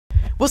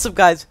What's up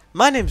guys,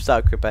 my name's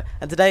Dark Ripper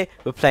and today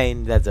we're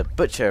playing There's a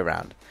Butcher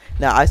Around.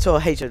 Now I saw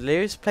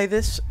OHM play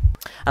this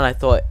and I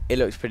thought it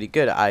looks pretty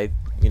good. I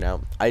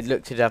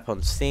looked it up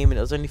on Steam and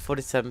it was only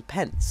 47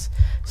 pence.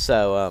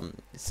 So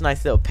it's a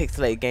nice little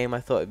pixelated game.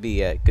 I thought it'd be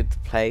good to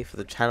play for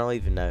the channel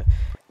even though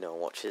no one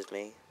watches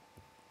me.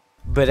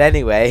 But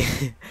anyway,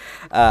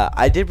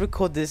 I did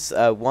record this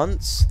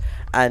once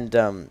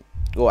and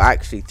well,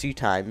 actually 2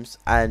 times,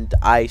 and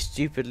I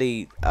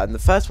stupidly, on the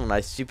first one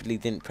I stupidly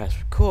didn't press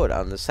record,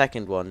 on the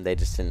second one they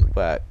just didn't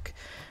work,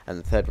 and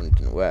the third one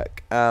didn't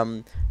work.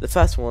 The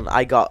first one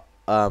I got,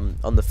 on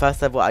the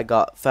first level I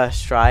got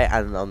first try,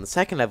 and on the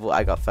second level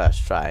I got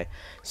first try.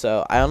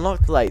 So I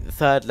unlocked like the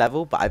 3rd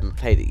level, but I haven't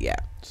played it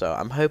yet. So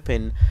I'm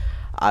hoping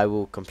I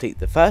will complete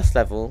the first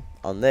level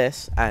on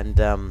this, and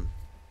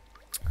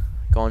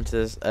go on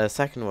to the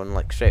second one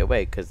like straight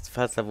away, because the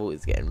first level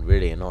is getting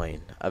really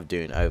annoying of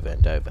doing over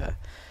and over.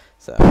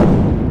 So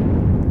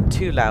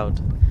too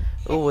loud,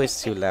 always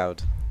too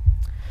loud.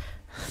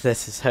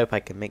 Let's just hope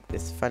I can make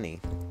this funny.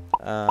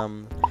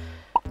 Veurrulve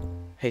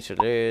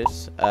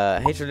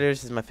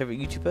is my favorite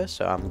YouTuber,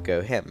 so I'm gonna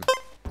go him.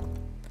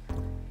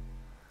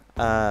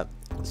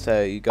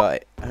 So you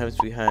got Home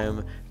Sweet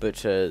Home,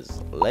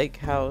 Butcher's Lake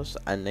House,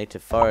 and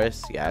Native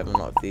Forest. Yeah, I have a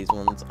lot of these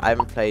ones. I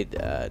haven't played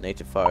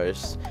Native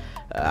Forest.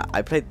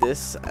 I played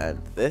this and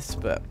this,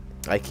 but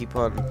I keep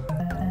on,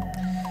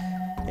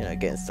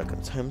 getting stuck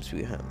on Home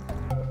Sweet Home.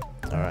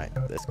 Alright,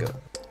 let's go.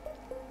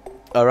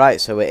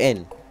 Alright, so we're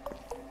in.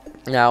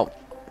 Now,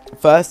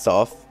 first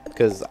off,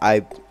 because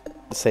I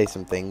say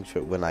some things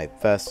when I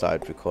first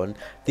started recording,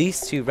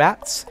 these 2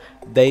 rats,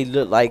 they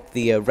look like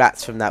the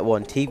rats from that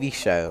one TV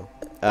show.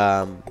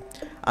 I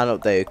don't know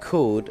what they were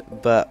called,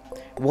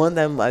 but one of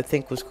them I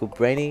think was called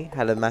Brainy,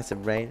 had a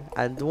massive brain,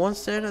 and the one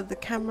staring at the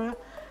camera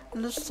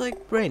looks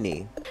like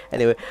Brainy.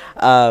 Anyway,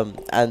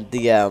 and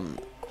the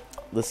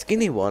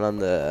skinny one on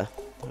the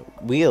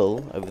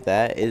wheel over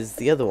there is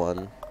the other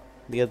one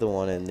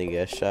in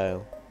the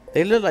show.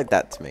 They look like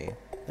that to me,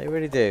 they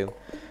really do.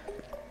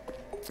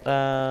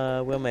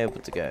 Where am I able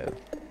to go?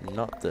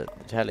 Not the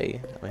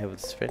telly. Am I able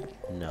to sprint?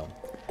 No.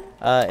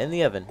 In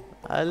the oven.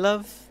 I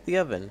love the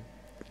oven.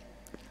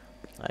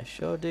 I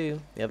sure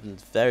do. The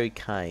oven's very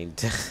kind.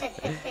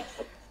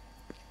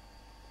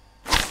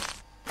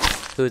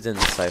 Who's in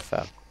the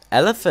sofa?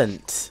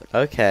 Elephant!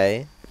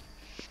 Okay.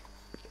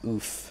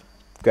 Oof.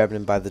 Grabbing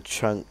him by the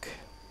trunk.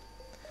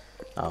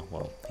 Oh,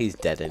 well, he's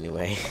dead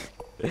anyway.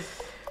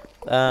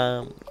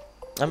 I'm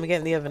gonna get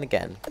in the oven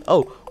again.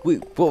 Oh,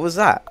 wait, what was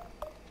that?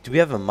 Do we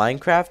have a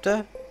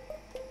Minecrafter?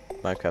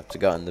 Minecrafter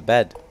got in the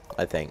bed,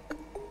 I think.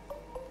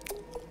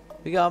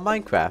 We got a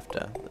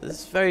Minecrafter.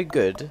 This is very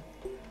good.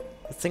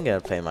 I was thinking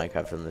I'd play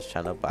Minecraft on this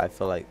channel, but I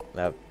feel like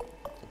no,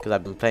 because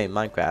I've been playing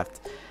Minecraft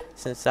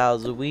since I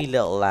was a wee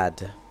little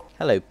lad.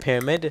 Hello,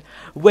 Pyramid.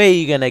 Where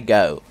you gonna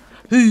go?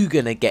 Who you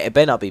gonna get? It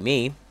better not be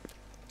me,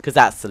 because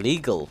that's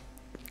illegal.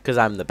 Because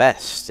I'm the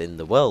best in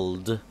the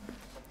world,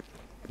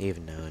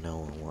 even though no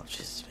one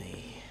watches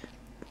me.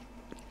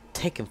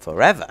 Taking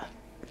forever.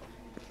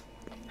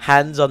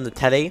 Hands on the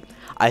telly.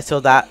 I saw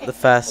that the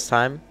first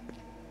time.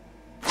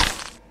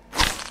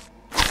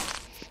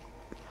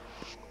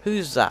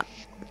 Who's that?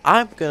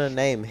 I'm gonna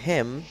name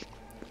him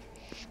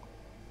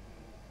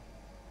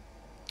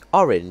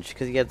Orange,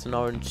 because he has an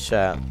orange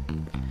shirt.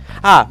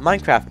 Ah,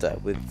 Minecrafter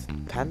with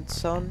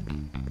pants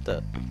on.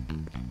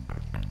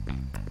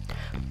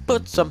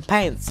 Put some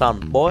pants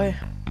on, boy.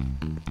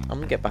 I'm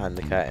gonna get behind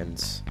the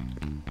curtains.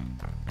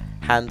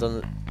 Hands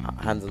on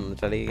the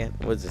telly again.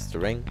 What is this, the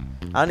ring?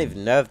 I don't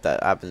even know if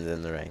that happens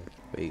in the ring.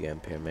 Where you going,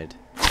 Pyramid?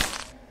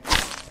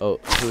 Oh,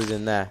 who's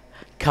in there?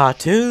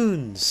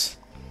 Cartoons!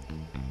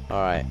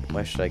 Alright,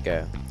 where should I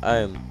go?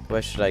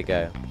 Where should I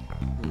go?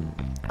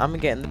 I'm gonna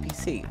get in the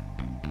PC.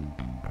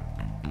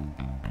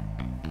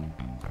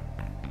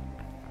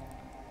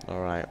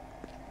 Alright.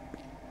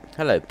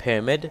 Hello,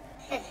 Pyramid.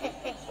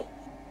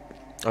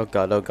 Oh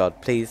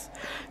god, please.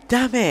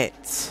 Damn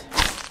it!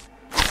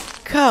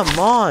 Come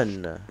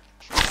on!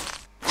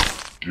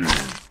 Game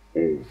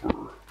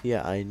over.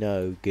 Yeah, I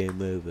know,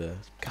 game over.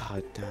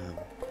 God damn.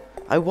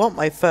 I want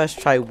my first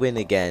try win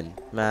again.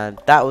 Man,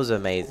 that was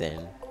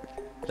amazing.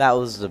 That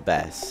was the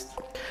best.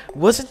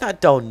 Wasn't that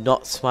doll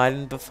not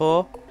smiling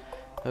before?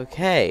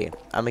 Okay,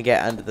 I'm gonna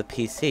get under the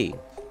PC.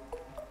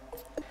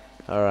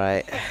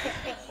 Alright.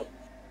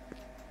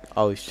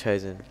 Oh, he's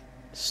chosen.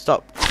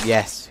 Stop.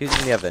 Yes, who's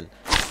in the oven?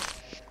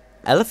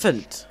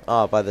 Elephant!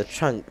 Oh, by the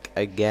trunk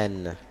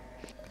again.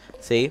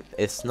 See,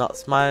 it's not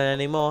smiling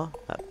anymore.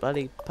 That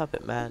bloody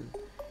puppet man.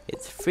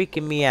 It's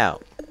freaking me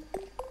out.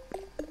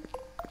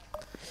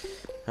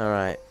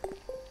 Alright.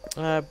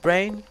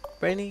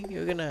 Brainy,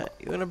 you're gonna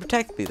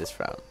protect me this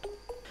round.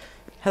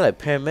 Hello,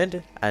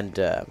 Pyramid and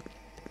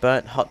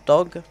Burnt Hot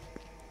Dog.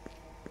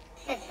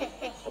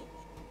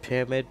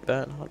 Pyramid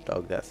Burnt Hot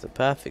Dog, that's the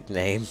perfect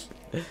name.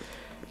 Who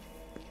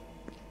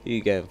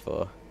you going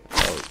for?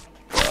 Oh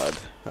god.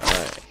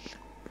 Alright.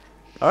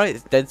 Alright,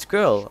 it's Dead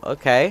Squirrel.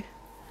 Okay.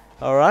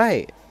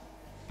 Alright.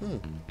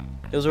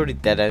 It was already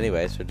dead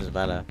anyway, so it doesn't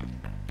matter.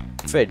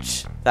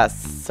 Fridge. That's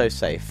so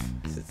safe.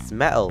 It's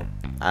metal.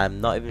 I'm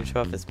not even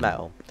sure if it's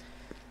metal.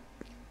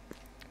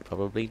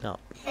 Probably not.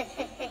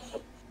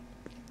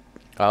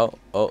 Oh.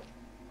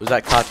 Was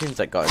that cartoons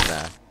that got in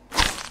there?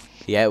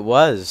 Yeah, it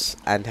was.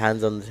 And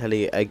hands on the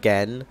telly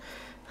again.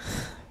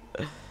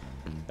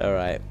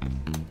 Alright.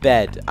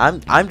 Bed.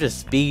 I'm just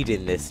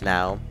speeding this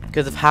now.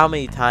 Because of how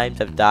many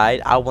times I've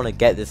died, I want to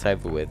get this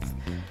over with.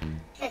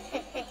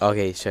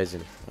 Okay, he's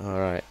chosen.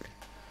 Alright.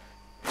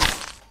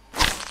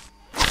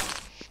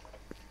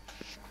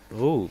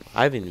 Ooh,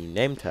 I haven't even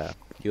named her.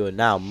 You are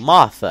now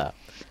Martha.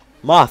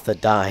 Martha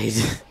died.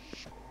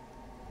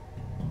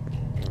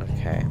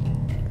 Okay.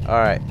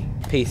 Alright.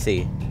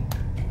 PC.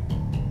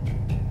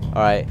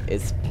 Alright,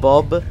 it's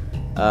Bob,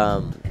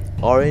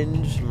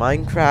 Orange,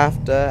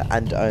 Minecrafter,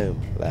 and Ohm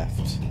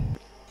left.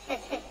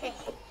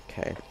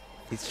 Okay.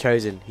 He's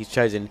chosen. He's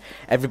chosen.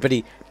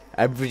 Everybody,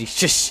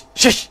 shush!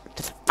 Shut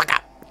the fuck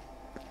up!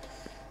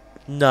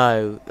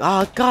 No.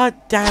 Oh, god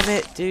damn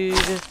it,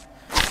 dude.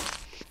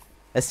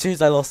 As soon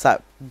as I lost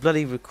that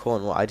bloody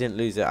record, well, I didn't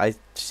lose it. I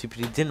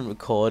stupidly didn't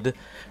record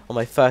on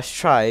my first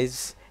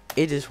tries.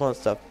 It just wants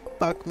to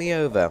fuck me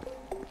over.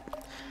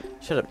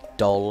 Shut up,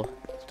 doll.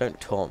 Don't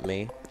taunt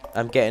me.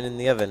 I'm getting in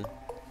the oven.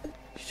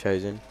 He's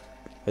chosen.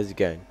 Where's he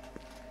going?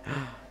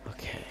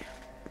 Okay.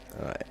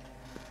 Alright.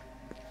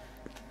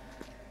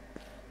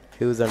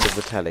 Who was under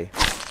the telly?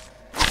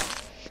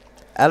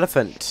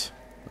 Elephant.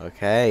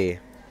 Okay.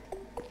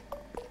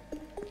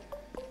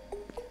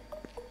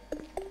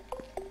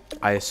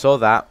 I saw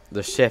that.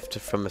 The shift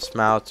from a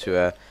smile to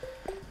a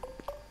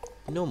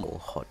normal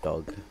hot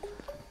dog.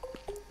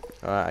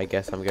 Alright, I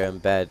guess I'm going to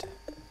bed.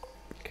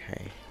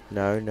 Okay.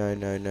 No.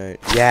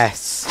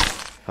 Yes!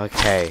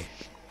 Okay.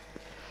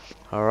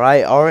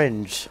 Alright,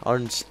 Orange.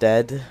 Orange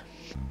dead.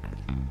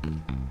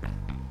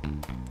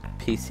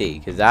 PC,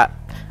 because that...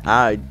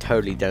 I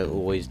totally don't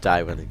always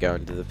die when I go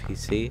into the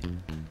PC.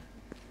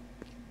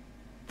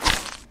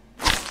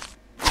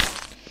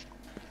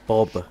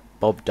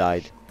 Bob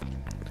died.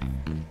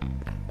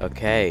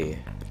 Okay.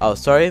 Oh,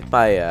 sorry,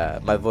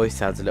 my voice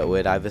sounds a little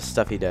weird. I have a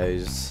stuffy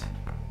nose.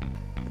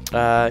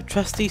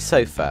 Trusty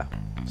sofa.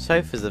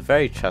 Sofas are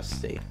very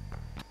trusty.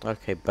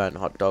 Okay, burnt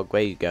hot dog.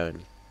 Where are you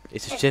going?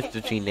 It's a shift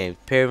between names.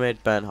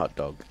 Pyramid, burnt hot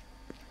dog.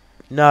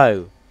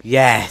 No.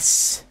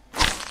 Yes.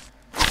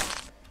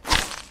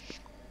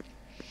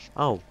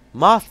 Oh,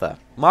 Martha.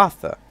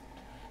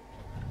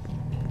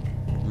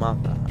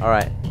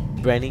 Alright.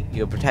 Brenny,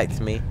 you're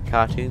protecting me.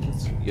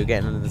 Cartoons, you're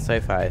getting under the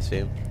sofa, I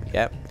assume.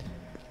 Yep.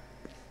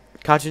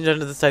 Cartoons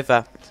under the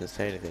sofa. Didn't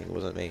say anything, it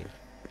wasn't me.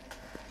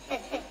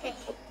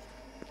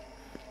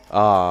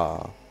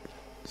 Ah.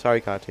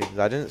 Sorry, cartoons.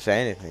 I didn't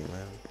say anything,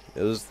 man.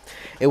 It was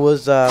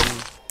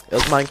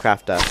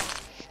Minecrafter.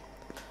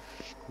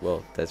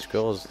 Well, that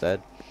squirrel's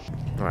dead.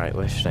 Alright,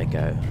 where should I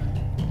go?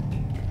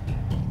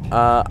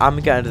 I'm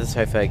going under the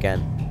sofa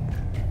again.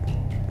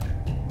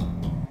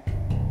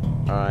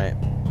 Alright,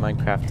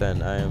 Minecraft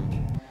and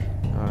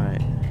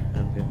alright,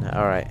 I'm good now.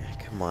 Alright,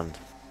 come on.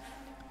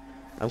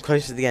 I'm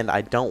close to the end.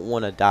 I don't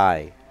want to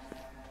die.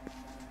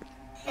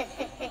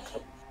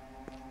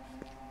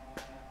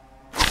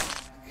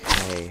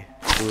 Okay,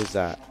 who is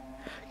that?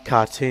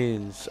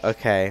 Cartoons.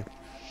 Okay.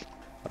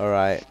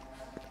 Alright.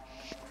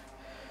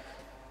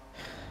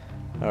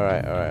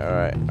 Alright,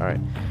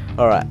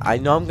 I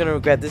know I'm gonna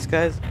regret this,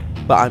 guys,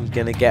 but I'm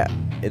gonna get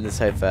in the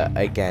sofa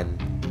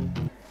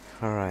again.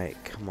 Alright,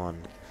 come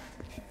on.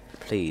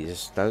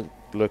 Please, don't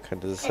look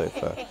under the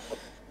sofa.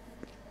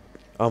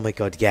 Oh my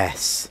god,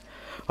 yes.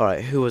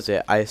 Alright, who was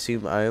it? I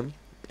assume Ohm,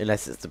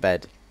 unless it's the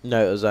bed.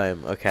 No, it was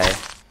Ohm, okay.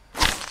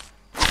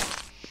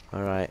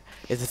 Alright,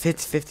 it's a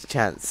 50-50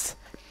 chance.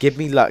 Give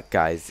me luck,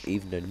 guys,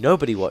 even though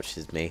nobody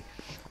watches me.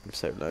 I'm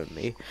so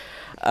lonely.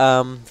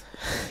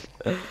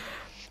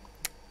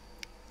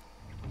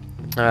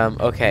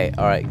 Okay,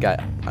 alright, guys,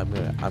 I'm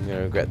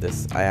gonna regret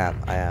this. I am.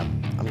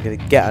 I'm gonna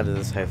get under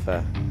the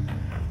sofa.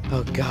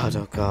 Oh god.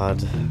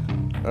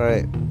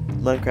 Alright,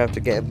 Minecraft to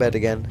get in bed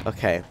again.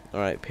 Okay,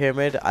 alright,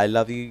 Pyramid, I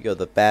love you, you're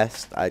the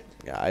best. I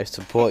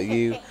support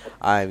you.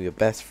 I am your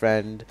best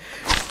friend.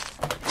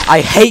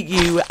 I hate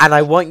you and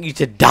I want you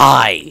to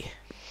die.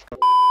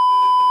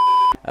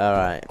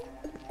 Alright.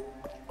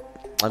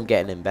 I'm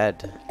getting in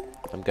bed.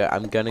 I'm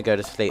gonna go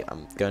to sleep.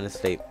 I'm going to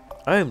sleep.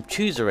 Oh,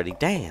 choose already,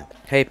 damn.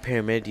 Hey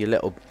Pyramid, you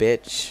little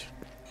bitch.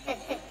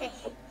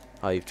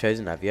 Oh, you've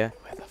chosen, have you?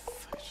 Where the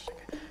fuck should I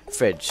go?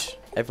 Fridge.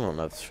 Everyone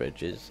loves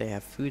fridges. They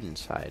have food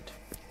inside.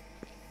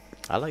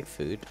 I like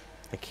food.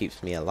 It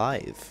keeps me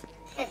alive.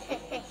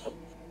 Okay,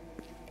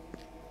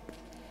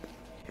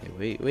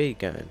 where are you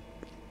going?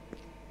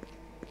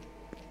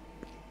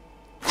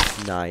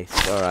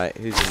 Nice. Alright,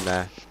 who's in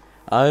there?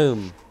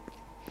 Ohm.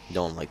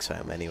 No one likes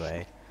Ohm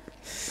anyway.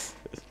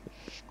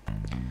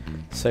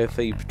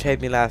 Sofa, you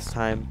betrayed me last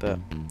time, but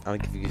I'll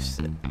give you a...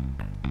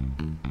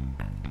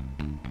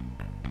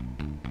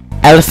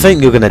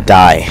 Elephant, you're gonna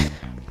die.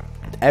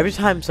 Every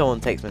time someone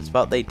takes my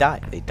spot, they die.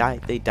 You die.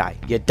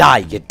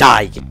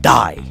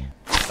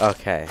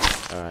 Okay,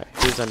 alright.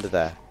 Who's under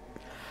there?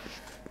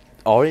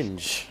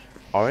 Orange.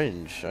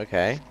 Orange,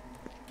 okay.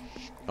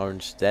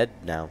 Orange dead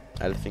now.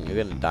 I think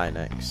you're gonna die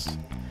next.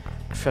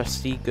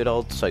 Trusty good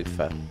old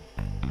sofa.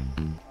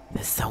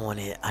 There's someone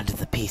here under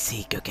the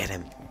PC, go get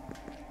him.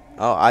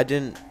 Oh, I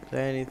didn't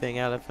say anything,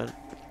 elephant.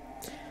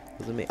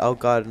 Was it me? Oh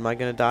god, am I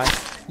gonna die?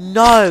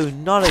 No,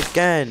 not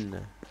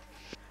again.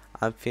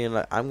 I'm feeling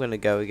like I'm gonna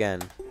go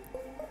again.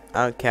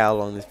 I don't care how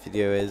long this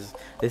video is.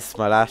 This is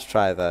my last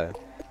try though.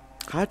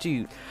 How do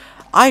you...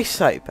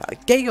 Eyesight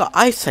back. Get your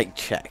eyesight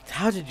checked.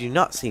 How did you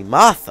not see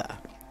Martha?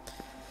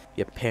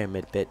 You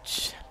pyramid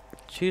bitch.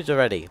 Choose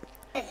already.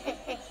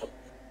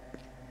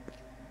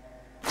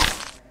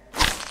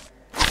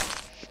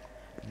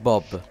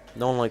 Bob.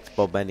 No one likes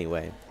Bob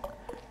anyway.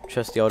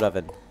 Trust the old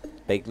oven.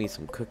 Bake me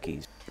some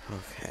cookies.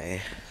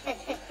 Okay.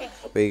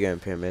 Where you going,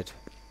 pyramid?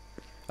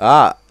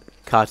 Ah!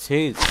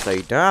 Cartoons. So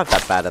you don't have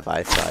that bad of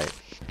eyesight.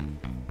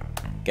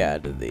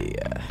 Get out of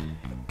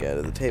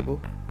the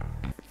table.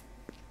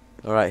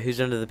 Alright, who's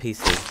under the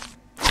PC?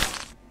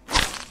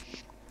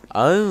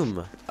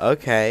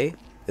 Okay.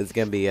 It's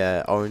gonna be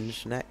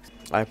Orange next.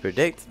 I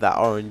predict that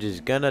Orange is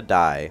gonna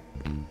die.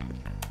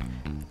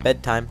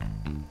 Bedtime.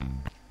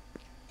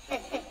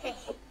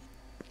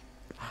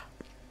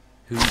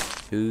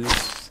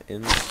 Who's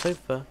in the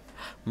sofa?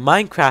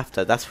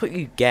 Minecrafter, that's what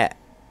you get.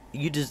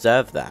 You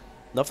deserve that.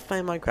 Not for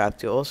playing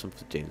Minecraft, you're awesome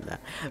for doing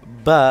that.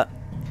 But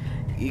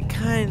you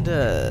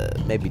kinda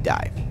maybe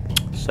die.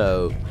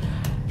 So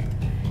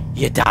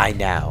you die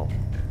now.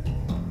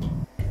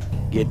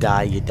 You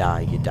die, you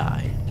die, you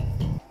die.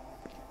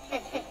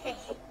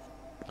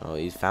 Oh,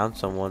 he's found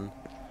someone.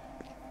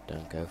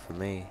 Don't go for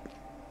me.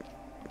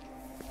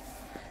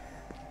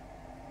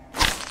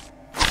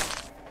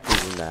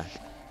 Who's in there?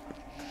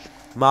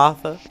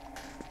 Martha?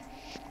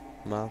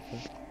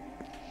 Martha?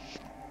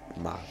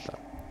 Martha.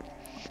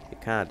 You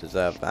kinda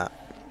deserve that.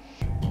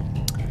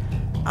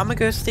 I'm gonna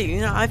go sleep.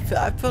 You know, I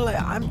feel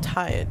like I'm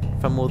tired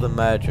from all the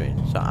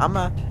murdering. So I'm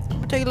gonna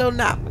take a little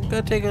nap. I'm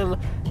gonna take a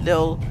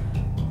little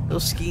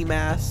ski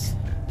mask.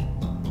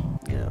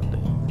 You know,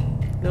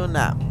 little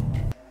nap.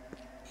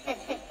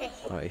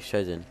 Oh, he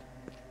shows in.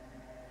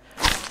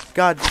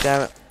 God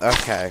damn it.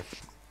 Okay.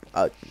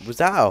 Was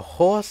that a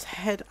horse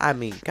head? I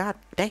mean, god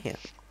damn.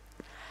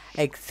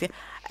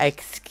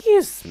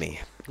 Excuse me.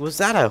 Was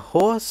that a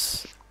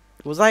horse?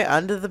 Was I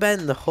under the bed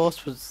and the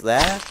horse was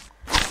there?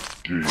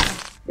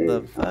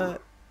 The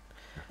fuck?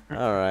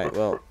 Alright,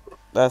 well,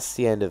 that's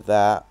the end of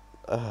that.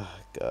 Oh,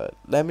 God.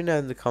 Let me know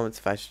in the comments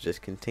if I should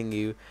just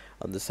continue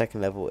on the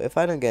second level. If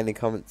I don't get any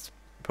comments,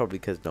 probably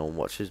because no one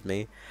watches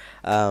me,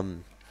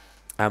 I'm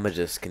gonna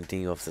just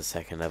continue off the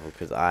second level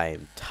because I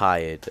am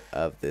tired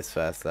of this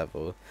first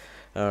level.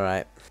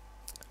 Alright.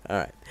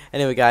 Alright.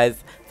 Anyway,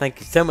 guys, thank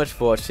you so much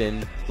for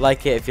watching.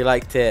 Like it if you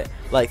liked it.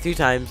 Like 3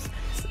 times.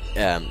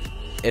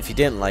 If you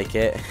didn't like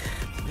it.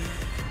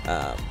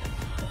 Oh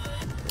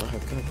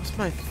god, what's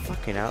my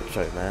fucking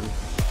outro, man?